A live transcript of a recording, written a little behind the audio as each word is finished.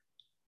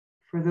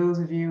For those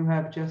of you who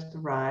have just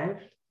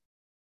arrived,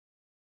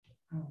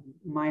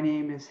 my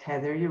name is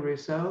Heather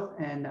Yaruso,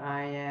 and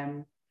I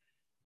am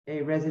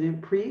a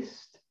resident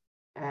priest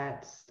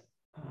at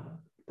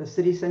the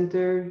City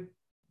Center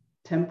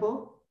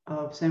Temple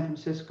of San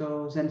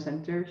Francisco Zen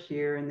Center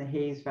here in the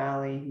Hayes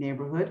Valley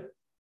neighborhood.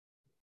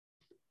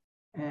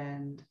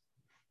 And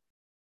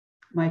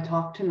my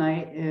talk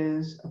tonight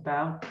is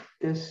about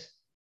this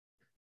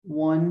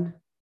one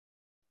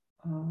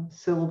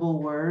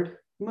syllable word,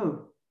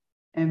 mu,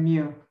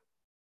 M-U.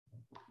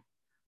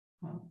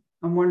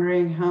 I'm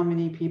wondering how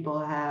many people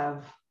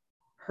have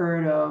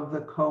heard of the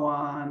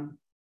koan,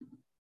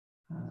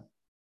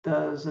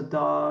 does a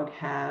dog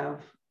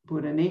have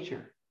Buddha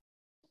nature?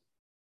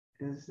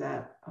 Is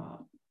that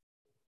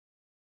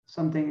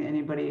something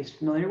anybody is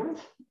familiar with?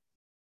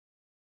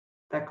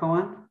 That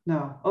koan?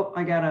 No. Oh,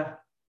 I got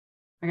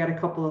a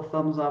couple of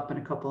thumbs up and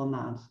a couple of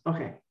nods.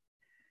 Okay.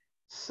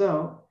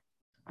 So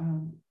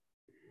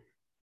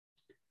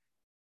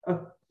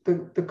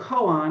the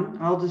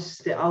koan,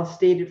 I'll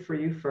state it for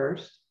you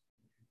first.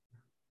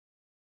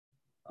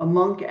 A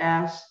monk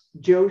asked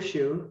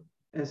Joshu,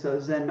 as a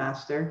Zen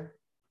master,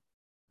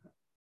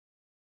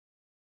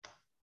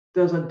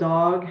 does a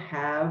dog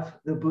have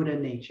the Buddha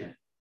nature?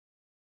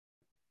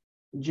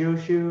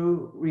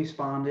 Joshu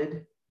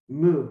responded,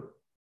 mu,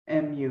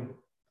 M-U.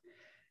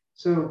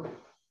 So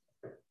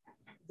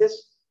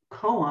this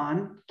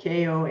koan,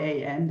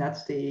 K-O-A-N,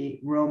 that's the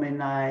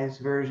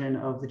Romanized version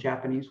of the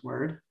Japanese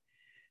word.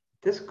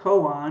 This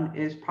koan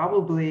is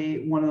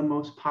probably one of the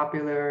most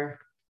popular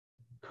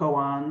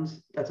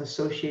koans that's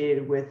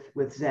associated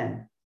with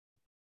Zen.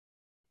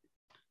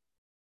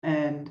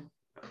 And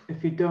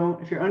if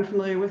you're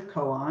unfamiliar with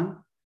koan,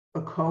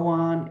 a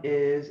koan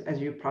is, as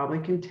you probably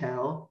can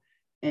tell,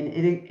 an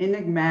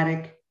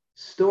enigmatic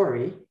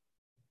story,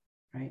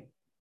 right,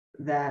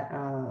 that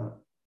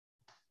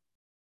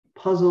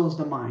puzzles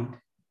the mind,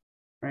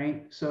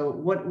 right? So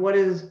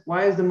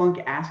why is the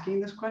monk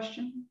asking this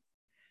question?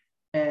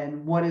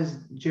 And what does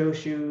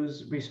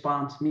Joshu's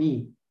response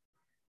mean,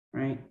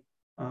 right?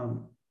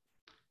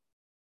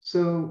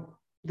 So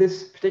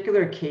this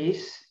particular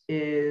case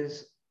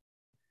is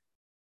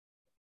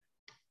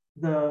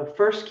the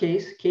first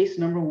case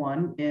number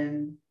 1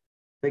 in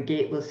the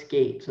Gateless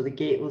Gate. So the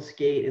Gateless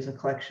Gate is a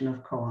collection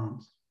of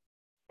koans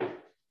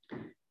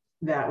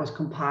that was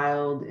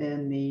compiled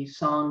in the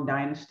Song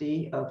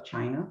Dynasty of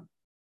China.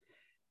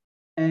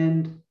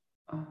 And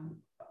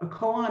a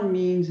koan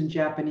means in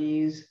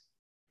Japanese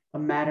a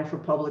matter for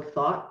public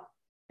thought,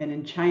 and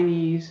in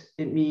Chinese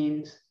it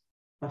means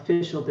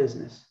official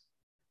business.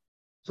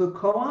 So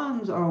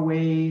koans are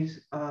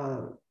ways,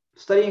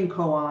 studying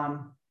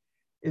koan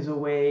is a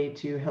way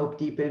to help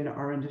deepen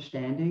our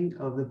understanding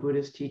of the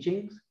Buddhist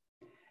teachings.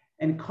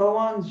 And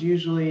koans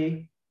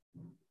usually,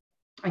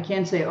 I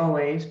can't say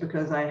always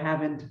because I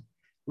haven't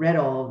read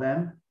all of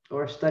them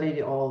or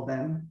studied all of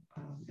them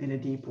in a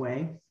deep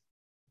way,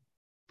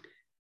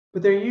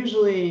 but they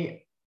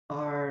usually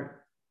are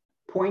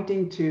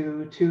pointing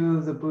to two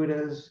of the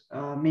Buddha's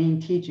main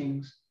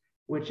teachings,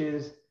 which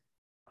is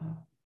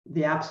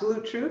the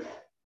absolute truth,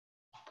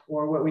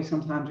 or what we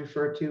sometimes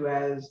refer to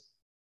as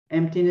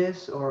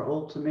emptiness or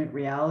ultimate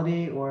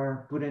reality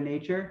or Buddha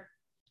nature,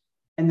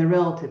 and the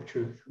relative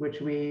truth,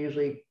 which we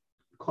usually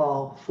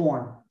call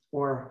form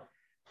or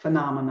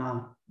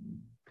phenomena,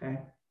 okay?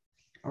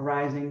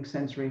 Arising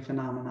sensory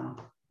phenomena.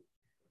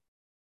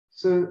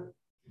 So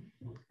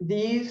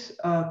these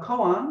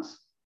koans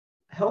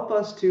help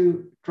us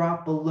to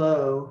drop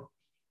below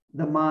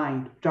the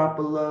mind, drop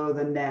below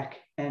the neck,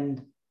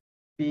 and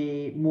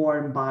be more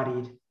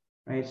embodied,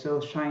 right? So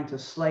it's trying to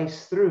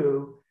slice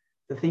through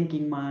the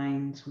thinking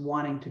minds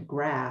wanting to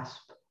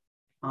grasp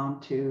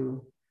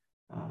onto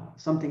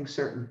something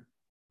certain,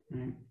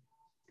 right?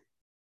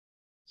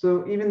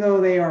 So even though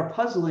they are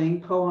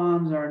puzzling,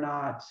 koans are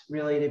not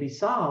really to be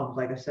solved,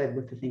 like I said,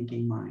 with the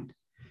thinking mind,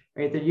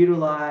 right? They're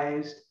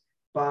utilized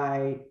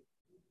by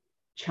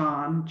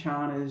Chan.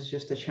 Chan is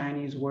just a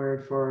Chinese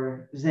word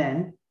for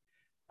Zen.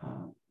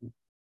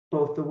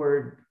 Both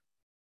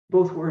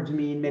words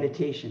mean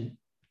meditation.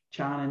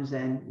 Chan and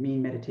Zen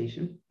mean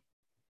meditation.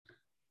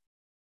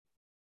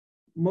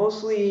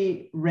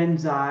 Mostly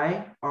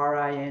Rinzai,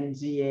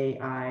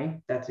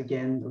 R-I-N-Z-A-I, that's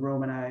again the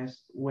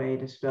Romanized way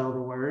to spell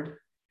the word.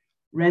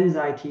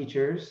 Rinzai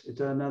teachers,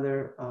 it's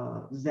another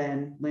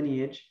Zen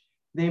lineage,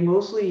 they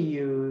mostly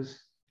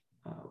use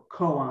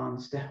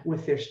koans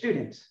with their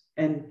students.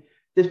 And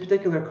this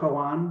particular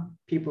koan,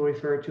 people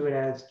refer to it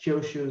as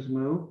Joshu's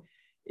Mu,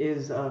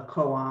 is a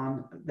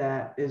koan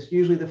that is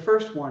usually the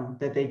first one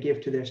that they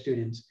give to their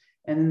students.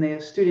 And then the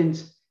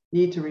students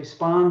need to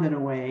respond in a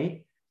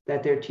way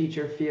that their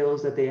teacher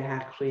feels that they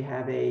actually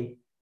have an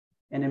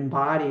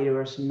embodied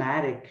or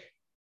somatic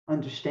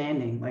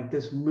understanding, like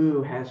this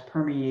mu has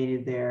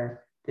permeated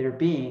their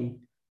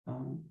being.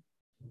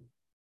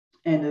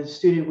 And the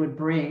student would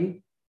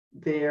bring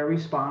their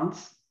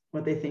response,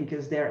 what they think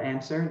is their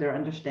answer, their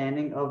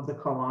understanding of the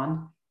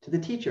koan, to the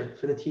teacher,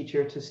 for the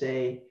teacher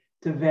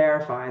to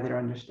verify their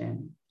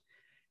understanding.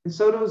 And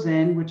Soto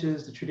Zen, which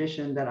is the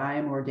tradition that I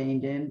am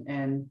ordained in,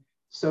 and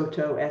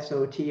Soto,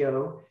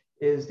 S-O-T-O,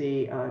 is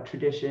the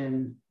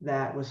tradition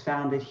that was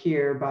founded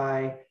here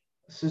by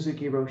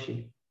Suzuki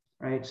Roshi,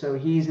 right? So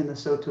he's in the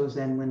Soto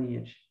Zen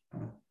lineage,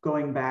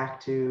 going back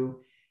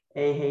to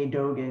Eihei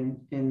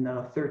Dogen in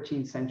the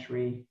 13th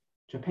century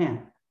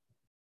Japan.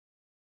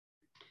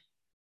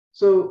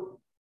 So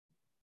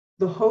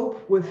the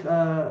hope with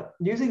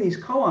using these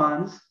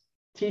koans,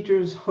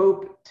 teachers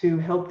hope to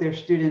help their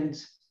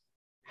students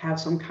have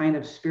some kind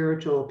of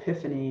spiritual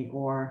epiphany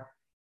or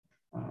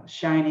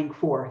shining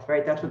forth,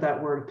 right? That's what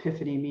that word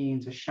epiphany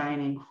means, a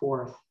shining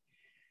forth.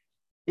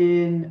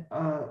 In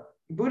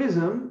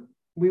Buddhism,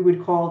 we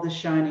would call the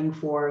shining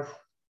forth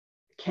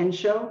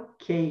Kensho,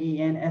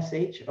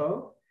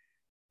 K-E-N-S-H-O,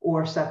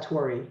 or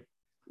Satori.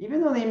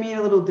 Even though they mean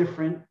a little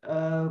different,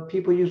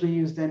 people usually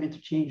use them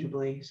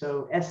interchangeably.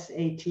 So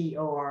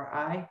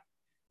S-A-T-O-R-I,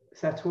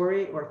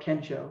 Satori, or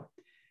Kensho.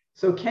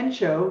 So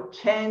Kensho,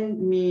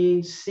 Ken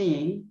means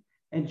seeing,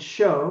 and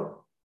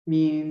Sho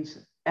means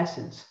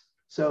essence.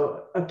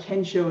 So a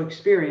Kensho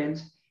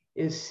experience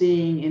is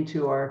seeing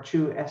into our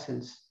true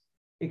essence,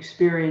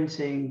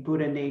 experiencing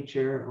Buddha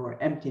nature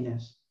or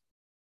emptiness.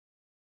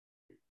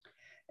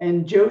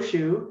 And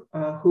Joshu,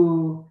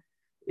 who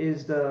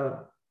is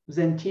the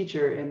Zen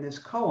teacher in this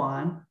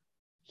koan,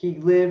 he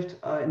lived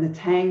in the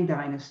Tang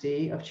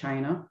dynasty of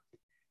China.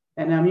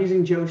 And I'm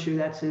using Joshu,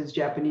 that's his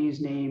Japanese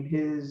name.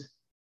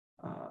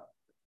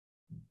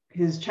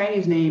 His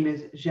Chinese name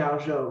is Zhao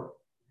Zhou.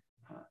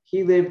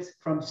 He lived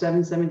from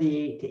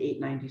 778 to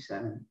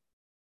 897.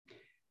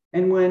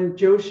 And when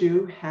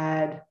Joshu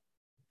had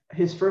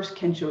his first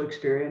Kensho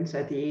experience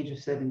at the age of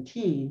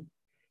 17,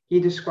 he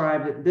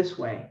described it this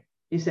way.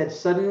 He said,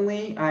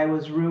 "Suddenly I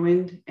was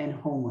ruined and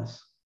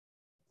homeless."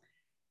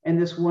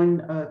 And this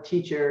one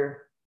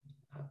teacher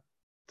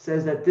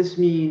says that this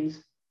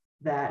means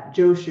that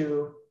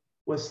Joshu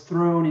was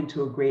thrown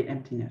into a great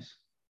emptiness,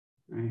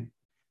 right?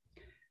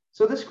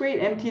 So this great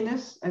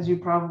emptiness, as you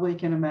probably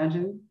can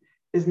imagine,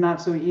 is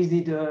not so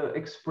easy to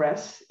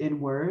express in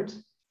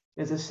words.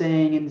 There's a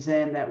saying in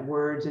Zen that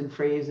words and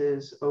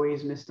phrases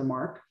always miss the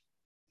mark.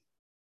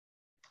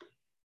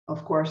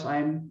 Of course,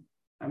 I'm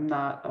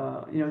not,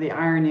 the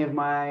irony of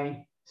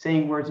my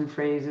saying words and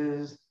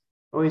phrases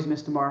always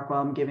miss the mark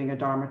while I'm giving a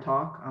Dharma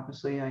talk.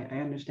 Obviously, I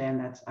understand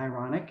that's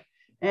ironic.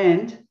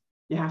 And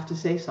you have to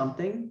say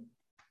something.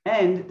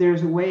 And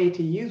there's a way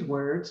to use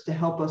words to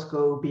help us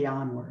go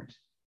beyond words,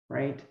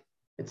 right?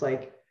 It's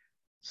like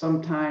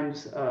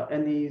sometimes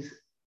in these,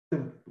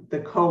 the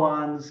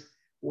koans,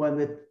 when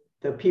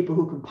the people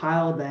who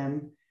compiled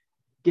them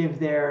give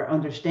their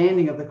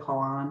understanding of the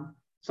koan,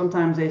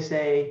 sometimes they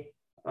say,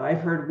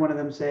 I've heard one of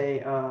them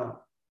say,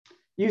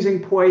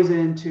 using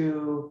poison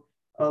to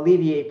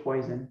alleviate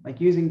poison, like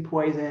using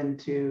poison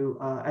to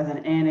as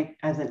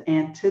an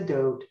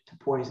antidote to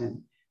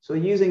poison. So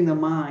using the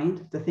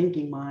mind, the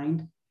thinking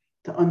mind,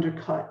 to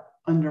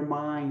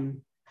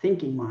undermine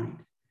thinking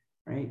mind,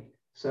 right?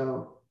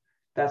 So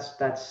that's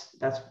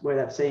where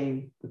that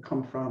saying would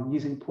come from,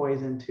 using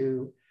poison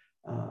to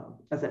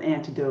as an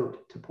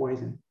antidote to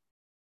poison.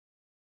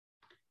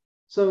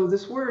 So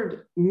this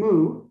word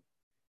mu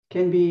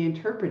can be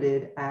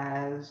interpreted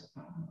as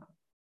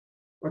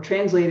or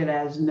translated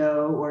as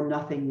no or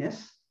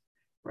nothingness,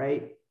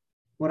 right?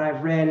 What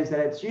I've read is that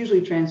it's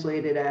usually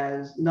translated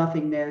as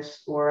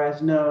nothingness or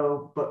as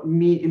no, but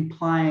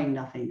implying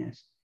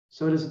nothingness.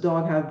 So does a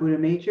dog have Buddha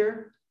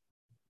nature?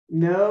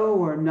 No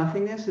or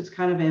nothingness. It's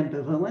kind of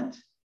ambivalent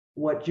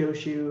what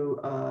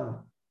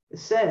Joshu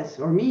says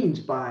or means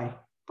by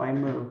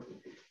mu.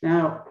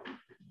 Now,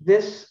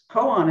 this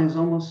koan is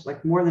almost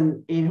like more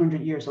than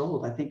 800 years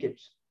old. I think it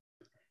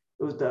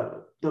was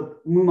the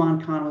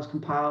Mumonkan was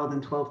compiled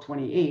in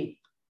 1228,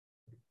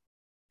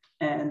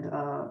 and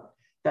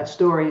that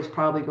story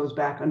probably goes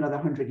back another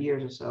 100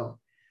 years or so.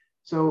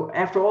 So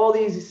after all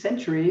these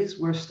centuries,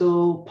 we're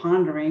still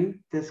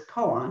pondering this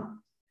koan.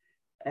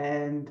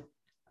 And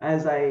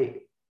as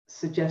I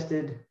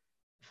suggested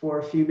for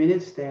a few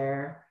minutes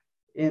there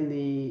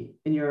in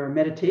your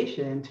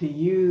meditation, to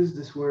use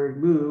this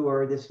word mu,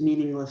 or this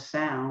meaningless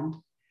sound,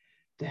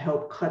 to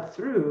help cut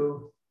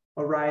through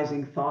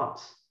arising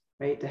thoughts,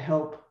 right? To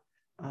help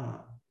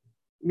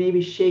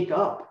maybe shake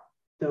up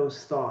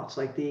those thoughts,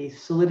 like the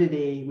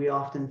solidity. We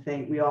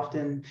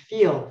often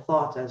feel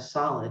thoughts as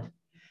solid,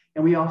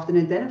 and we often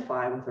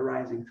identify with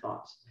arising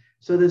thoughts.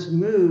 So this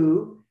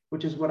mu,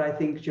 which is what I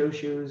think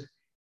Joshu's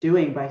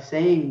doing by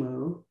saying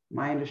mu,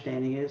 my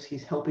understanding is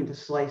he's helping to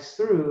slice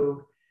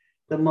through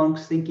the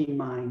monk's thinking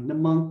mind, the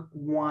monk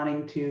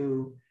wanting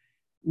to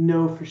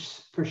know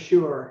for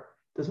sure,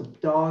 does a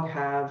dog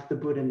have the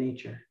Buddha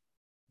nature?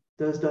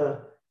 Does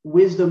the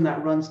wisdom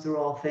that runs through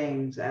all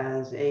things,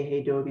 as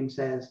Eihei Dogen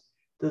says,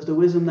 does the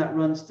wisdom that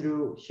runs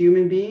through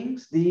human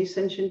beings, these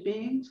sentient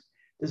beings,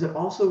 does it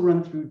also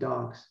run through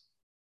dogs?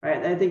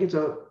 Right? I think it's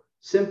a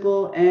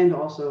simple and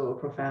also a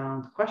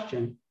profound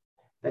question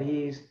that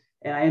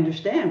and I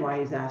understand why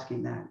he's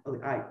asking that.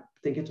 I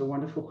think it's a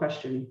wonderful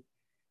question.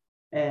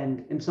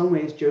 And in some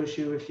ways,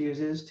 Joshu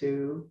refuses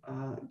to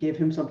give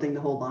him something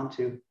to hold on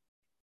to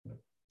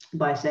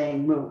by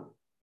saying Mu.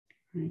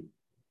 Right?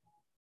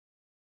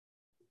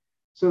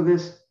 So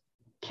this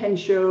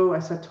Kensho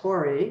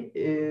Asatori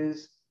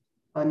is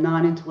a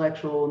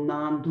non-intellectual,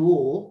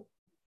 non-dual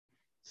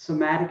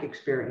somatic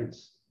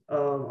experience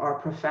of our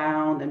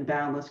profound and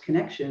boundless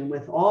connection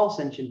with all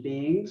sentient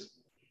beings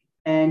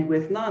and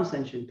with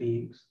non-sentient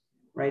beings,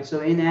 right?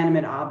 So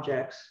inanimate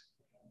objects,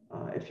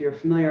 if you're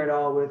familiar at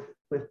all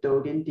with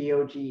Dogen,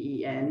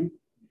 D-O-G-E-N,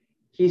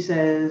 he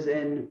says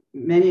in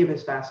many of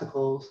his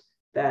fascicles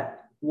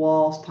that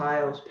walls,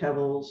 tiles,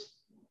 pebbles,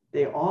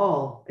 they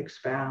all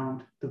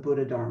expound the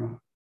Buddha Dharma,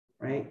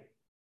 right?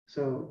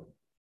 So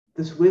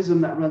this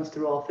wisdom that runs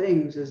through all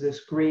things is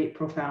this great,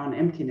 profound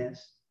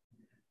emptiness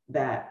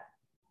that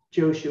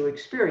Joshu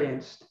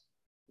experienced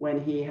when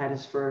he had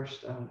his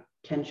first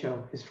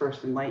Kensho, his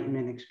first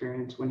enlightenment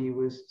experience when he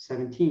was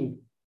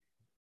 17.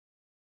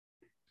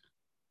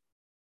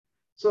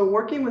 So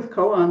working with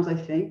koans, I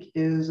think,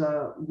 is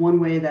one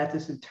way that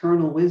this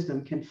internal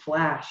wisdom can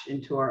flash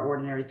into our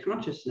ordinary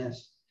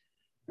consciousness,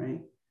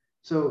 right?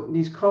 So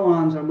these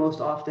koans are most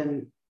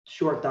often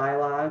short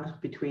dialogues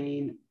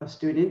between a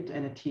student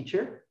and a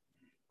teacher,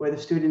 where the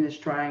student is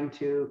trying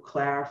to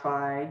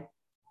clarify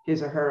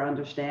his or her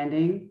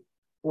understanding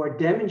or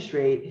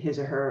demonstrate his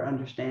or her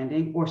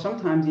understanding, or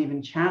sometimes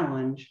even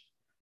challenge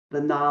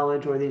the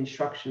knowledge or the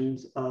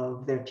instructions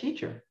of their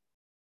teacher,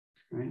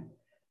 right?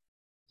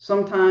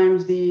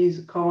 Sometimes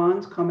these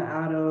koans come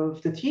out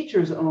of the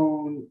teacher's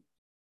own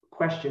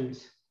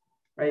questions,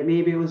 right?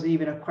 Maybe it was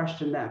even a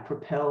question that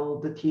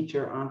propelled the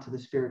teacher onto the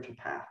spiritual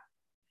path.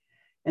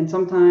 And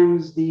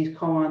sometimes these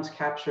koans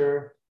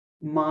capture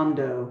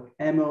mondo,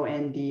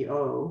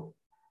 M-O-N-D-O,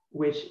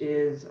 which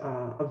is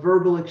a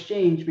verbal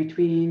exchange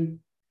between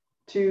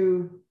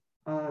two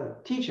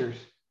teachers,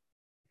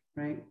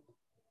 right?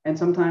 And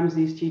sometimes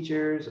these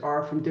teachers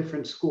are from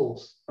different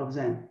schools of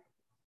Zen.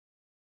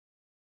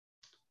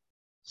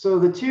 So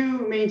the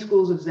two main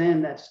schools of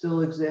Zen that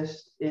still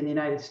exist in the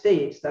United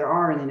States, that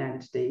are in the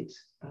United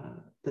States,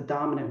 the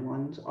dominant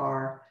ones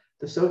are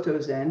the Soto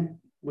Zen,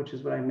 which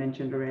is what I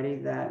mentioned already,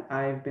 that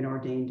I've been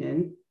ordained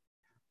in,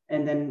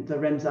 and then the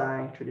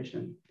Renzai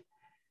tradition.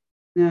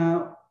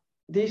 Now,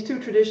 these two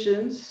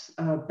traditions,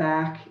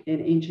 back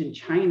in ancient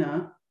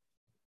China,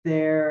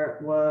 there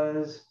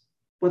was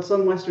what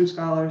some Western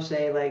scholars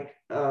say like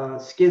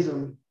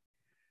schism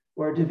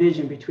or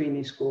division between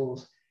these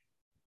schools.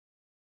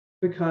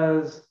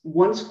 Because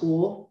one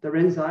school, the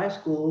Renzai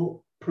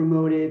school,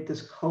 promoted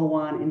this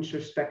koan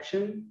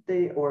introspection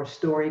or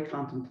story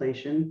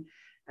contemplation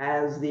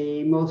as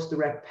the most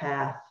direct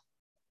path,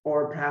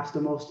 or perhaps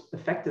the most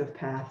effective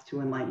path to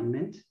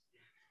enlightenment.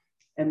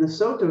 And the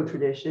Soto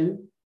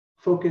tradition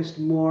focused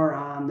more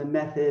on the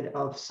method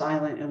of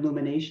silent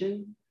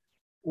illumination,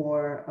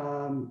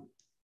 or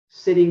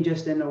sitting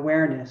just in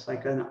awareness,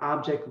 like an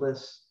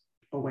objectless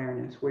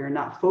awareness, where you're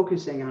not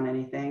focusing on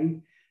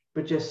anything,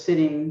 but just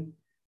sitting.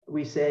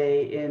 We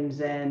say in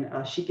Zen,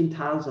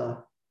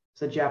 shikintaza.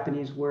 It's a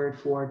Japanese word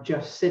for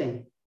just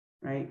sitting,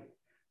 right?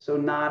 So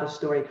not a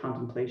story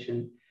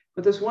contemplation.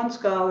 But this one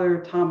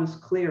scholar, Thomas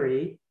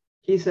Cleary,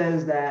 he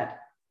says that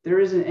there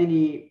isn't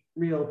any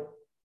real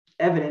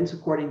evidence,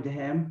 according to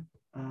him,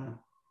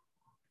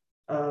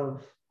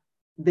 of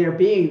there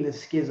being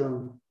this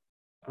schism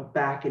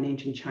back in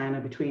ancient China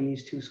between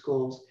these two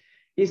schools.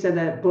 He said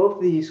that both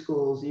of these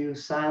schools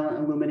use silent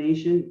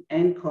illumination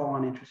and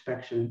koan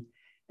introspection.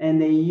 And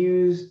they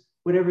use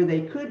whatever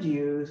they could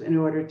use in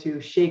order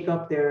to shake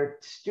up their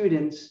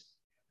students'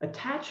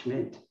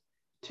 attachment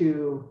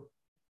to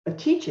a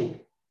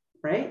teaching,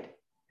 right?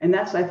 And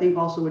that's, I think,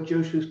 also what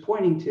Joshu's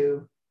pointing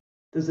to.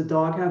 Does the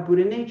dog have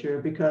Buddha nature?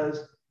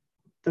 Because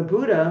the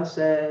Buddha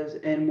says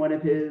in one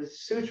of his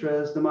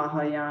sutras, the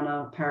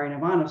Mahayana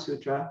Parinirvana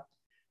Sutra,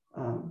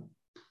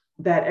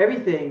 that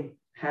everything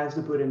has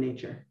the Buddha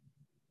nature,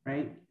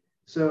 right?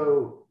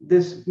 So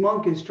this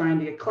monk is trying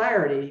to get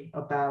clarity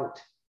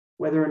about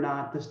whether or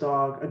not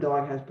a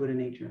dog has Buddha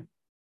nature.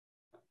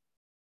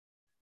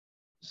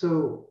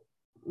 So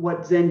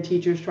what Zen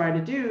teachers try to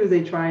do,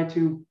 they try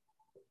to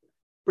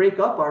break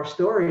up our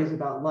stories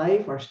about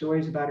life, our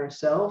stories about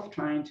ourselves,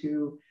 trying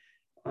to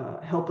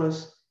help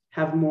us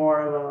have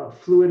more of a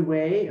fluid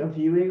way of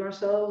viewing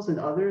ourselves and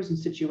others and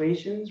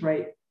situations,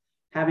 right?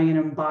 Having an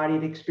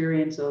embodied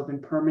experience of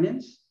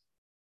impermanence,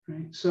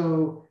 right?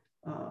 So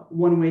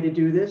one way to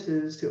do this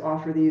is to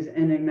offer these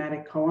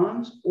enigmatic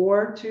koans,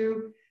 or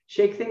to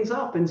shake things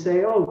up and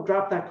say, oh,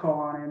 drop that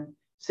koan and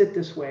sit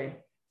this way.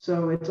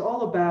 So it's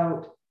all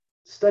about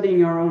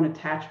studying our own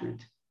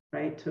attachment,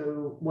 right,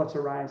 to what's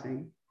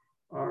arising,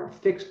 our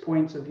fixed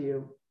points of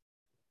view.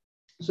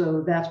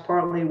 So that's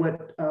partly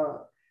what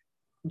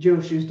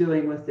Joshu's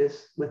doing with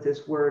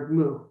this word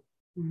mu.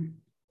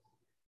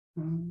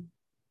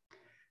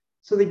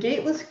 So the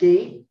gateless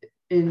gate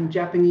in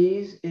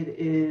Japanese, it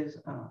is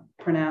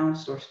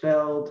pronounced or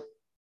spelled,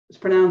 it's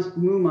pronounced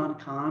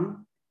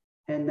mumonkan.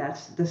 And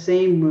that's the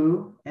same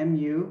mu,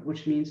 M-U,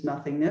 which means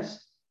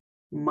nothingness.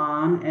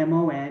 Mon,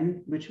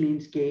 M-O-N, which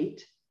means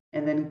gate,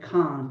 and then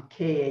Kan,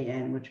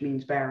 K-A-N, which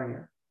means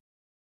barrier.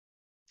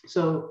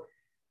 So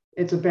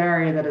it's a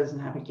barrier that doesn't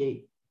have a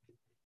gate.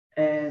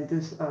 And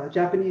this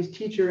Japanese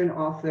teacher and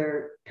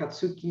author,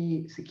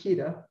 Katsuki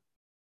Sekida,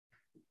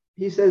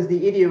 he says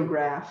the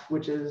ideograph,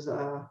 which is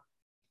the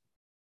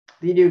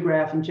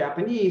ideograph in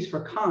Japanese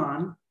for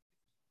Kan,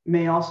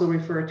 may also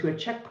refer to a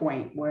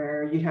checkpoint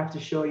where you have to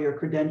show your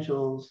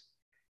credentials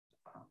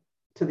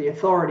to the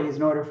authorities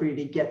in order for you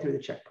to get through the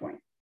checkpoint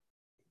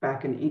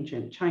back in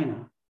ancient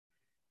China.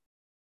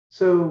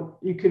 So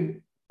you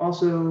could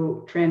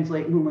also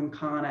translate Mumun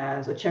Kan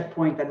as a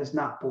checkpoint that is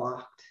not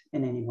blocked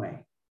in any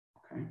way.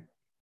 Okay.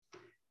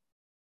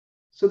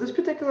 So this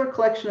particular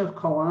collection of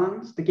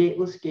koans, the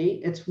Gateless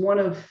Gate, it's one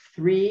of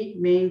 3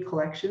 main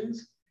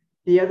collections.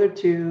 The other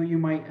 2 you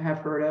might have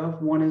heard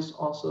of. One is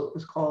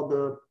called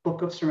the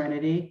Book of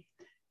Serenity,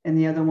 and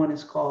the other one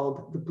is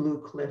called the Blue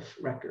Cliff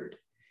Record.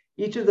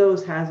 Each of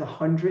those has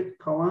 100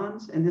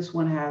 koans, and this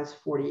one has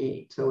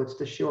 48, so it's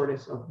the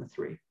shortest of the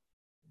 3.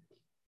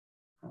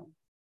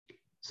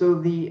 So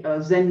the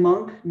Zen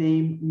monk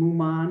named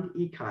Muman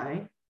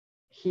Ikai,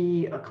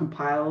 he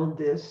compiled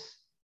this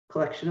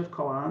collection of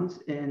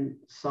koans in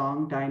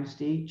Song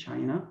Dynasty,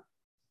 China,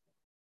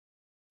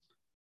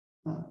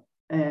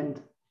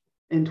 and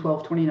in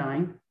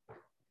 1229.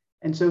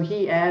 And so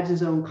he adds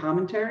his own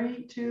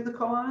commentary to the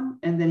koan,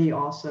 and then he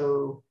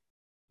also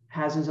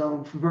has his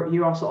own,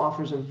 he also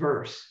offers a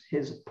verse,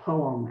 his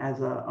poem,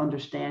 as a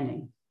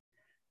understanding,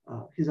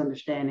 his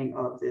understanding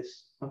of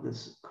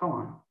this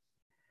koan.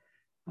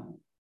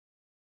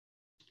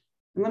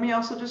 And let me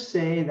also just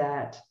say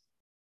that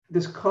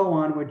this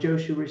koan where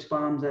Joshu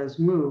responds as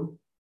Mu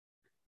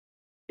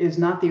is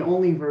not the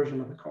only version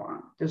of the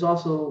koan. There's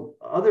also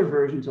other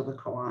versions of the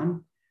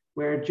koan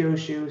where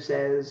Joshu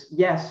says,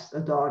 yes, a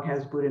dog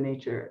has Buddha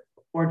nature,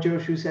 or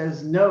Joshu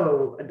says,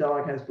 no, a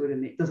dog has Buddha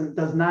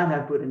does not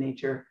have Buddha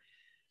nature.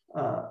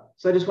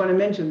 So I just want to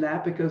mention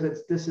that because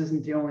this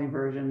isn't the only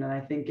version, and I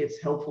think it's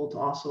helpful to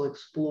also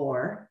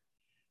explore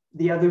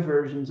the other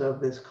versions of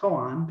this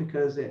koan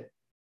because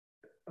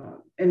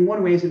in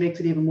one way it makes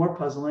it even more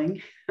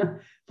puzzling.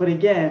 But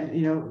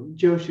again,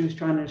 Joshu's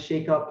trying to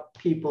shake up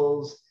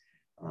people's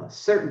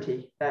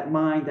certainty, that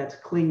mind that's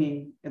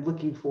clinging and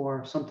looking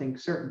for something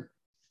certain.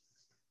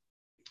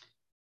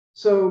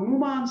 So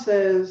Muman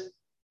says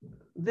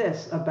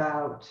this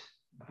about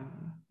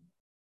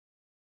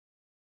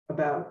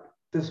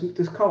this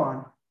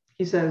koan.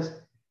 He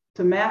says,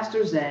 to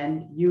master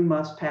Zen, you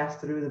must pass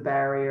through the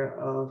barrier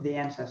of the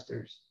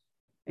ancestors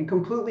and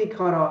completely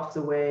cut off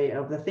the way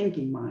of the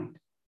thinking mind.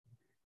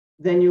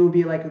 Then you will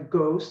be like a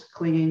ghost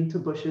clinging to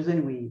bushes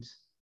and weeds.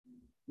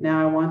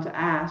 Now I want to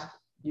ask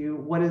you,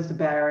 what is the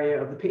barrier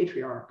of the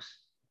patriarchs?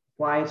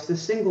 Why, it's the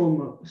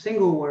single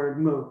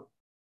word Mu.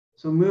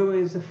 So Mu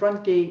is the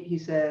front gate, he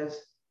says,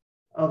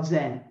 of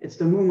Zen. It's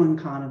the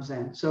Mumun Kan of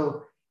Zen.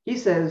 So he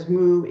says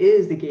Mu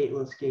is the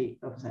gateless gate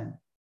of Zen.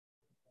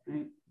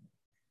 Right?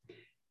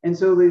 And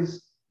so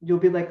you'll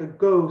be like a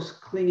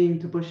ghost clinging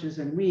to bushes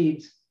and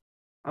weeds.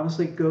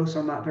 Obviously, ghosts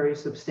are not very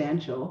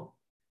substantial,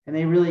 and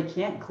they really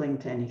can't cling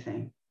to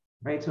anything,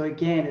 right? So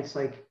again, it's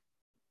like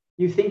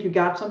you think you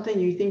got something,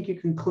 you think you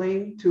can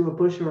cling to a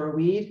bush or a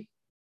weed,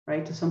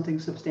 right, to something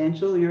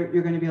substantial.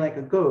 You're going to be like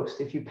a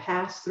ghost. If you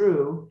pass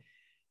through,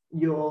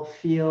 you'll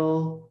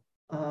feel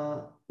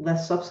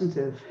less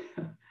substantive.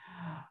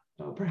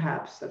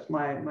 Perhaps that's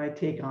my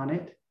take on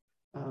it,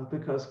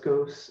 because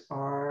ghosts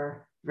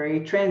are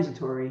very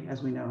transitory,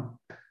 as we know.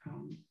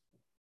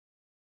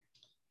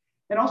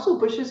 And also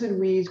bushes and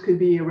weeds could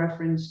be a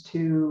reference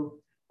to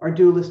our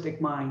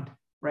dualistic mind,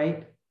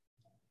 right?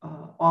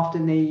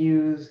 Often they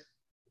use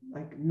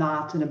like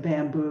knots in a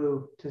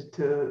bamboo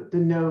to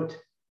denote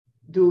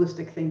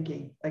dualistic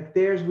thinking. Like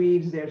there's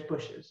weeds, there's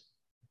bushes,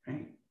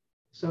 right?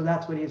 So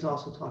that's what he's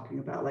also talking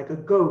about, like a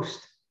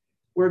ghost.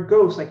 We're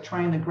ghosts, like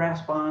trying to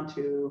grasp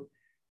onto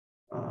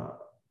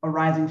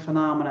arising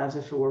phenomena as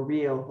if it were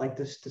real, like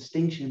this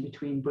distinction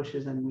between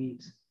bushes and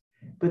weeds.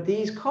 But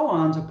these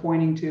koans are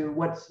pointing to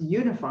what's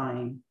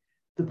unifying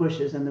the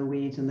bushes and the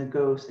weeds and the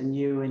ghosts and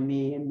you and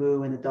me and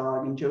Mu and the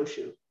dog and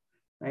Joshu,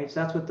 right? So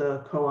that's what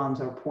the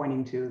koans are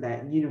pointing to,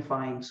 that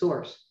unifying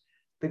source,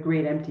 the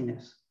great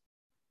emptiness.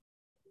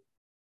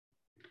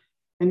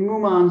 And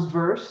Muman's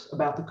verse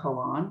about the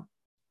koan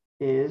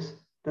is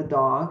the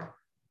dog,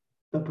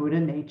 the Buddha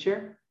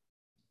nature,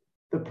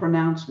 the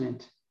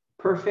pronouncement,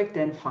 perfect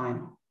and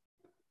final.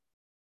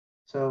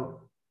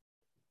 So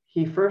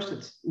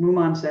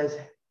Muman says,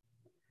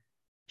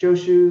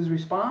 Joshu's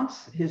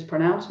response, his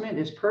pronouncement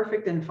is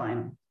perfect and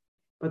final.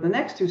 But the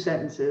next 2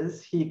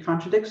 sentences, he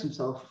contradicts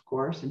himself, of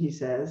course, and he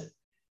says,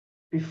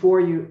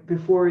 before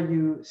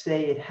you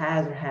say it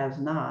has or has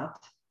not,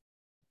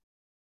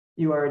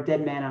 you are a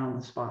dead man on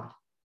the spot.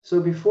 So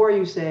before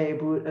you say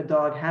a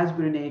dog has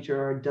Buddha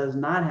nature or does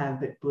not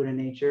have Buddha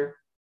nature,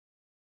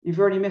 you've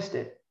already missed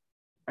it,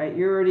 right?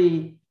 You're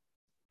already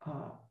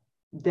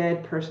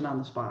dead person on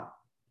the spot.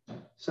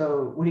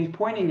 So what he's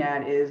pointing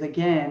at is,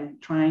 again,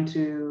 trying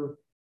to,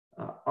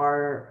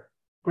 our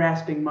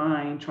grasping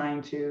mind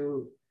trying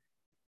to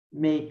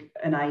make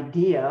an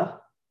idea,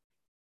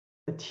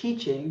 a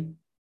teaching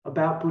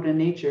about Buddha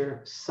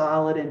nature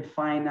solid and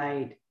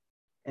finite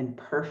and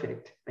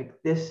perfect.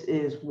 Like, this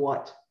is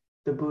what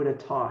the Buddha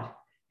taught.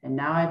 And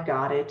now I've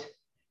got it.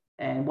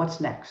 And what's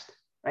next?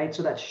 Right?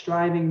 So that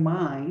striving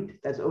mind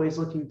that's always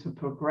looking to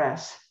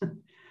progress,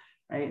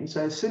 right? And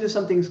so as soon as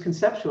something's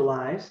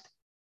conceptualized,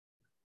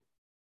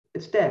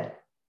 it's dead,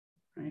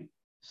 right?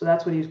 So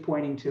that's what he's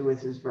pointing to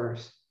with his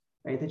verse,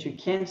 right? That you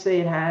can't say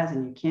it has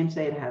and you can't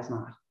say it has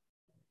not,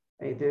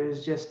 right?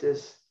 There's just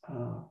this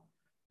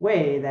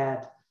way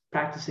that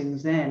practicing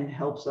Zen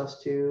helps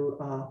us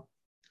to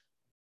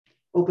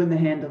open the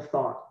hand of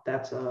thought.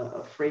 That's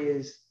a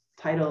phrase,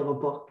 title of a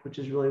book, which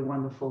is really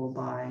wonderful,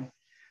 by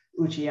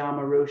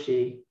Uchiyama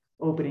Roshi,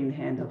 Opening the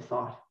Hand of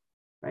Thought,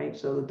 right?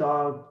 So the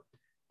dog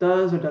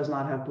does or does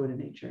not have Buddha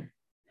nature.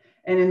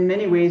 And in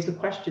many ways, the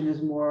question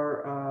is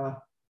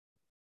more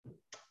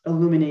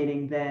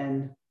illuminating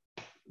than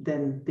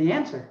the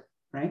answer,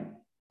 right?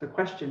 The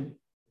question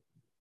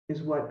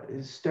is what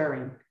is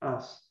stirring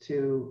us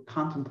to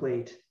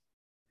contemplate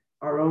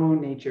our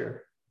own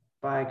nature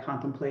by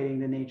contemplating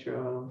the nature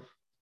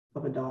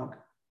of a dog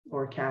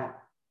or a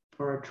cat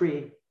or a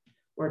tree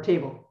or a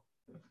table.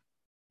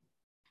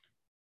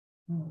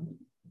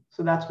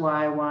 So that's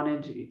why I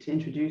wanted to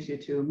introduce you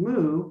to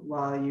Mu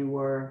while you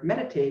were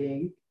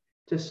meditating,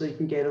 just so you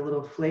can get a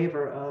little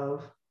flavor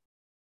of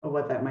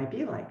what that might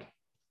be like.